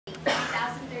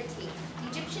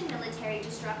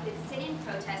disrupted sit-in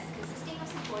protests consisting of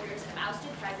supporters of ousted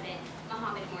President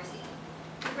Mohamed Morsi.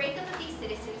 The breakup of these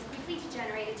citizens quickly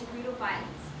degenerated to brutal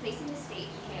violence, placing the state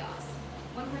in chaos.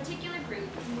 One particular group,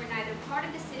 who were neither part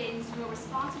of the sit-ins nor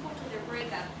responsible for their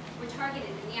breakup, were targeted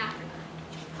in the aftermath: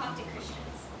 Coptic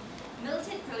Christians.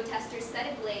 Militant protesters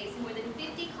set ablaze more than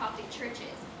 50 Coptic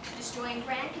churches, destroying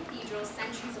grand cathedrals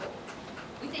centuries old.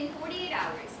 Within 48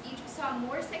 hours, Egypt saw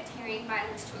more sectarian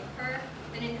violence to occur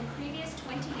than in the previous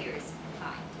 20 years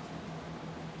combined.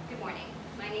 Good morning.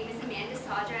 My name is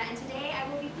Sadra, and today I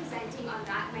will be presenting on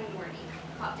that minority,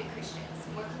 Coptic Christians,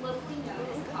 more colloquially known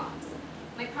as Copts.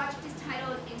 My project is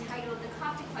entitled The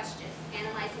Coptic Question,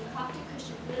 Analyzing Coptic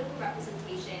Christian Political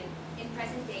Representation in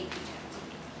Present-Day Egypt.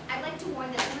 I'd like to warn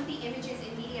that some of the images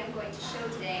in media I'm going to show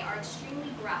today are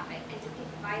extremely graphic and depict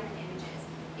violent images.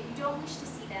 If you don't wish to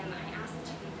see them, I ask that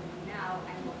you leave them now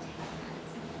and we'll take that.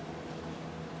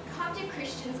 Coptic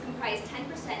Christians comprise 10%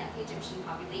 of the Egyptian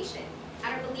population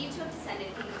and are believed to have descended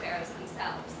from the pharaohs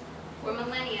themselves. For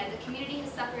millennia, the community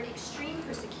has suffered extreme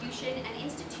persecution and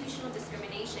institutional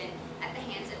discrimination at the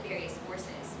hands of various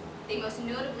forces. They most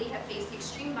notably have faced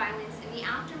extreme violence in the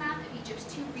aftermath of Egypt's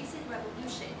two recent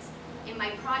revolutions. In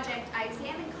my project, I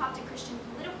examined Coptic Christian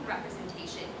political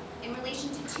representation in relation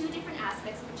to two different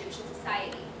aspects of Egyptian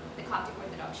society: the Coptic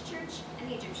Orthodox Church and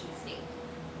the Egyptian state.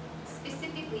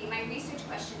 Specifically, my research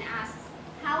question asks,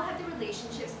 how have the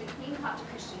relationships between Coptic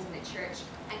Christians in the church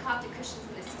and Coptic Christians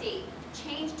in the state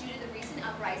changed due to the recent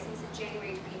uprisings of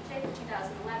January 25th,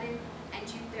 2011 and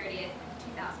June 30th,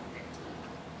 2013?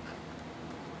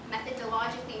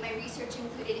 Methodologically, my research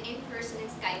included in-person and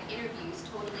Skype interviews,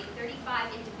 totaling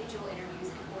 35 individual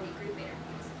interviews and 40 group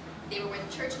interviews. They were with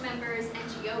church members,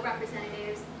 NGO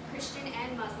representatives, Christian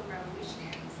and Muslim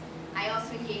revolutionaries. I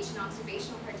also engaged in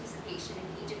observational participation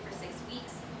in Egypt for 6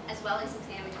 weeks, as well as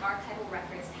examined archival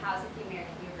records housed at the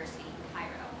American University in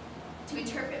Cairo. To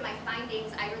interpret my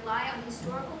findings, I rely on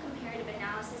historical comparative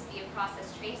analysis via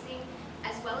process tracing,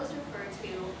 as well as refer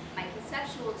to my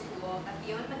conceptual tool of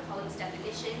Fiona McCollum's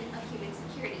definition of human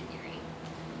security theory.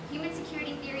 Human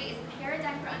security theory is a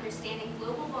paradigm for understanding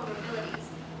global vulnerabilities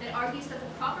that argues that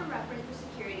the proper reference for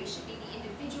security should be the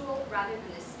individual rather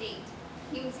than the state.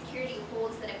 Human security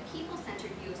holds that a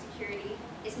people-centered view of security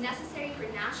is necessary for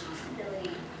national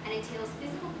stability and entails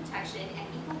physical protection and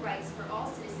equal rights for all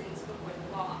citizens before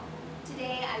the law.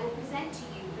 Today, I will present to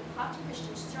you the Coptic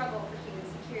Christian struggle for human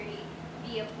security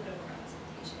via political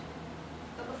representation.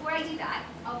 But before I do that,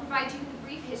 I'll provide you with a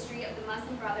brief history of the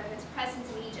Muslim Brotherhood's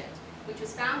presence in Egypt, which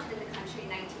was founded in the country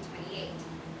in 1928.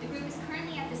 The group is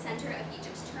currently at the center of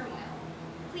Egypt's turmoil.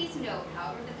 Please note,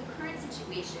 however, that the current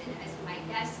situation, as you might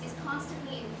guess, is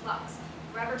constantly in flux,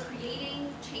 forever creating,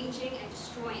 changing, and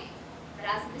destroying. But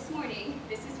as of this morning,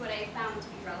 this is what I have found to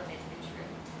be relevant and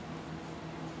true.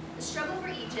 The struggle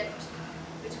for Egypt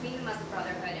between the Muslim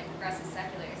Brotherhood and progressive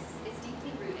secularists is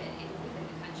deeply rooted within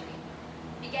the country.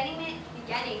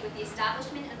 Beginning with the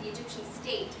establishment of the Egyptian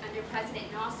state under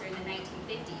President Nasser in the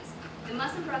 1950s, the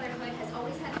Muslim Brotherhood has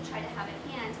always had to try to have a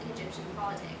hand in Egyptian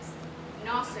politics.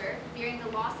 Nasser, fearing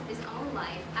the loss of his own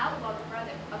life, outlawed the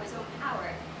Brotherhood.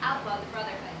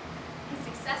 His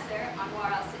successor,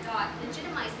 Anwar al-Sadat,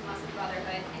 legitimized the Muslim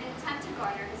Brotherhood in an attempt to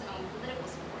garner his own political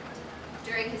support.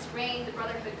 During his reign, the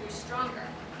Brotherhood grew stronger,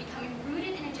 becoming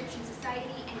rooted in Egyptian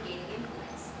society and gaining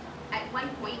influence. At one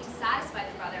point, to satisfy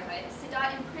the Brotherhood,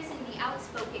 Sadat imprisoned the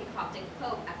outspoken Coptic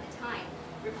Pope at the time,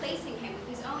 replacing him with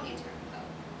his own interim Pope.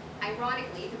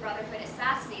 Ironically, the Brotherhood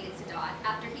assassinated Sadat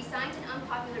after he signed an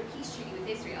unpopular peace treaty with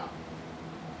Israel.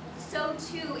 So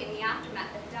too, in the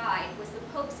aftermath that died, was the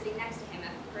Pope sitting next to him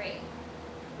at the grave.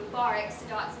 Mubarak,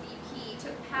 Sadat's VP,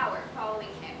 took power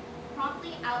following him,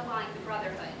 promptly outlawing the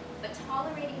Brotherhood, but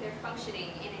tolerating their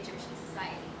functioning in Egyptian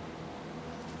society.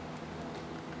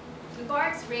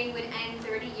 Mubarak's reign would end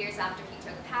 30 years after he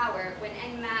took power, when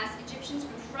en masse Egyptians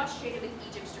grew frustrated with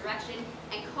Egypt's direction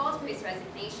and called for his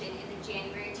resignation in the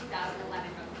January 2011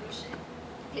 revolution.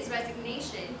 His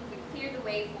resignation would clear the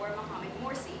way for Mohamed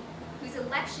Morsi, whose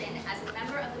election as a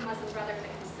member of the Muslim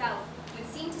Brotherhood himself would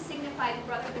seem to signify the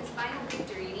Brotherhood's final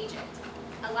victory in Egypt.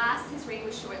 Alas, his reign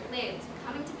was short-lived,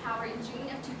 coming to power in June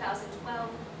of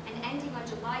 2012 and ending on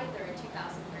July 3rd,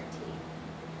 2013.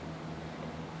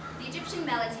 The Egyptian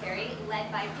military,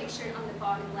 led by pictured on the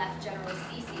bottom left General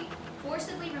Sisi,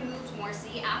 forcibly removed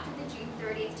Morsi after the June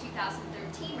 30th,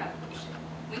 2013 revolution,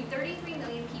 when 33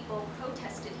 million people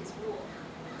protested his rule.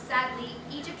 Sadly,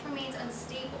 Egypt remains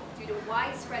unstable due to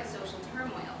widespread social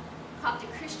turmoil.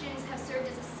 Coptic Christians have served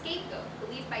as a scapegoat,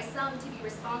 believed by some to be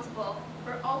responsible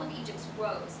for all of Egypt's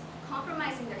woes,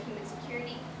 compromising their human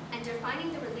security and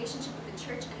defining the relationship of the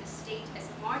church and the state as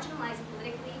marginalized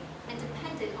politically and dependent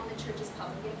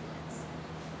public influence.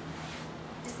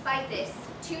 Despite this,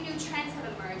 two new trends have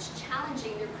emerged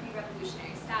challenging their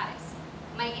pre-revolutionary status.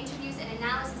 My interviews and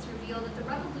analysis reveal that the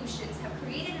revolutions have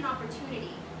created an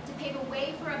opportunity to pave a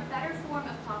way for a better form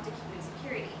of Coptic human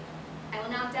security. I will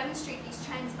now demonstrate these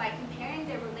trends by comparing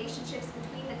their relationships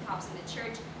between the Copts in the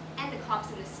church and the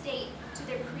Copts in the state to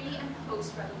their pre- and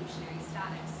post-revolutionary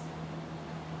status.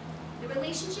 The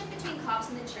relationship between Copts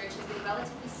and the church has been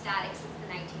relatively static since the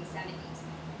 1970s.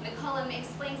 McCullum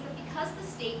explains that because the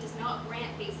state does not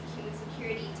grant basic human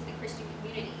security to the Christian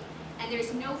community, and there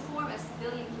is no form of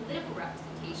civilian political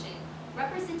representation,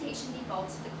 representation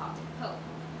defaults to the Coptic Pope.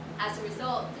 As a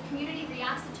result, the community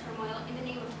reacts to turmoil in the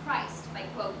name of Christ by,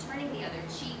 quote, turning the other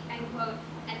cheek, end quote,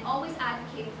 and always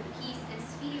advocating for peace and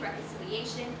speedy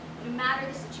reconciliation, no matter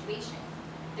the situation.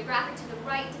 The graphic to the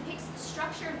right depicts the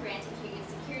structure of granting human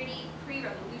security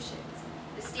pre-revolutions.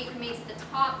 The state remains at the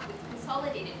top with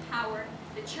consolidated power,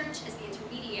 the church as the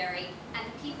intermediary, and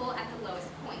the people at the lowest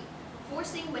point,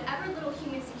 forcing whatever little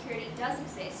human security does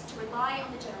exist to rely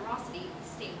on the generosity of the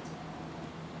state.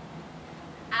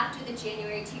 After the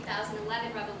January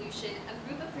 2011 revolution, a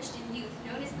group of Christian youth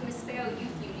known as the Maspero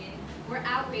Youth Union were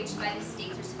outraged by the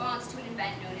state's response to an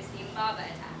event known as the Mbaba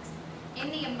attacks. In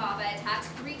the Mbaba attacks,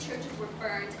 3 churches were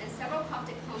burned and several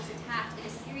Coptic homes attacked in a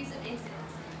series of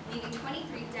incidents, leaving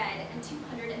 23 dead and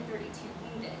 232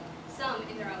 wounded, some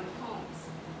in their own homes.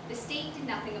 The state did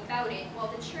nothing about it, while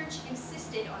the church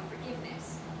insisted on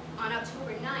forgiveness. On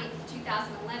October 9,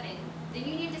 2011, the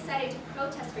union decided to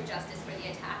protest for justice for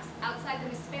the attacks outside the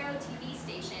Maspero TV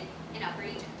station in Upper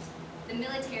Egypt. The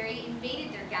military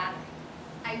invaded their gathering.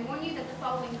 I warn you that the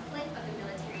following clip of the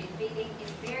military invading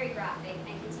is very graphic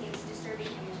and contains disturbing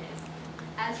images,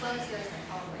 as well as those that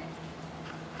follow it.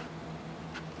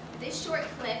 This short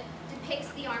clip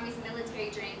depicts the Army's military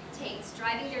tanks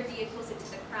driving their vehicles into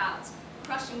the crowds,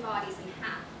 crushing bodies in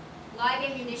half. Live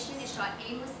ammunition is shot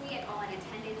aimlessly at all in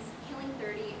attendance, killing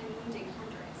 30 and wounding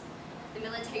hundreds. The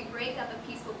military breakup of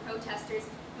peaceful protesters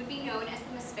would be known as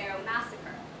the Maspero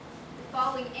Massacre. The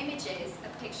following images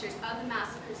of pictures of the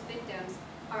massacre's victims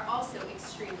are also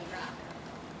extremely graphic.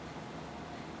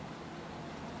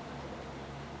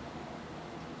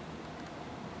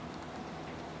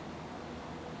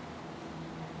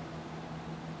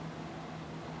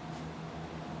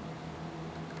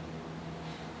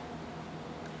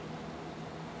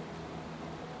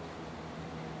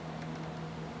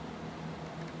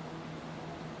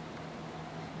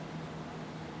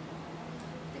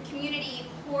 The community,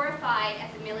 horrified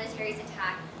at the military's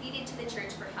attack, pleaded to the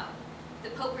church for help. The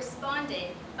Pope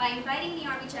responded by inviting the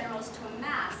army generals to a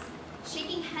mass,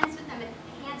 shaking hands with them at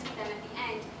the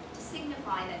end to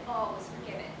signify that all was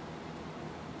forgiven.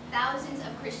 Thousands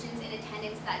of Christians in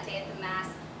attendance that day at the mass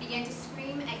began to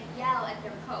scream and yell at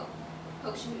their Pope,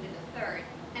 Pope Shenouda III,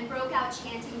 and broke out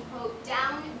chanting, quote,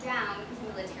 down, down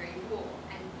with military rule,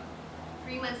 end quote.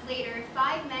 3 months later,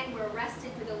 5 men were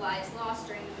arrested for the lives lost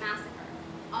during the massacre,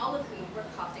 all of whom were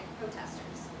Coptic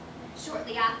protesters.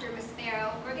 Shortly after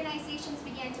Maspero, organizations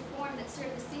began to form that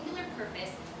served the singular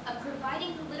purpose of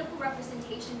providing political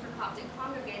representation for Coptic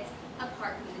congregants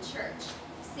apart from the church,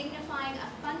 signifying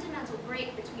a fundamental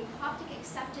break between Coptic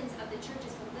acceptance of the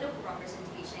church's political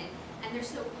representation and their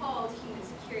so-called human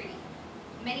security.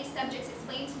 Many subjects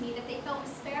explained to me that they felt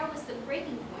Maspero was the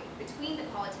breaking point between the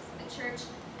politics of the church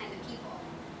and the people.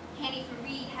 Hanny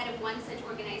Farid, head of one such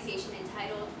organization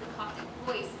entitled The Coptic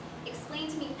Voice, explained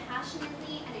to me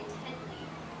passionately and intently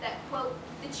that, quote,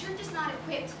 the church is not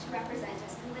equipped to represent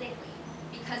us politically.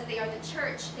 Because they are the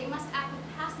church, they must act with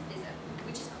pacifism,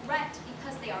 which is correct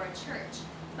because they are a church.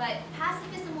 But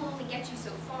pacifism will only get you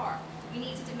so far. We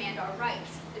need to demand our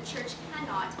rights. The church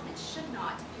cannot and should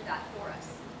not do that for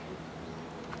us.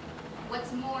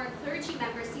 What's more, clergy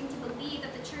members seem to believe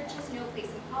that the church has no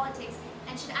place in politics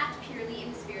and should act purely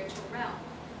in the spiritual realm.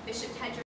 Bishop Tedros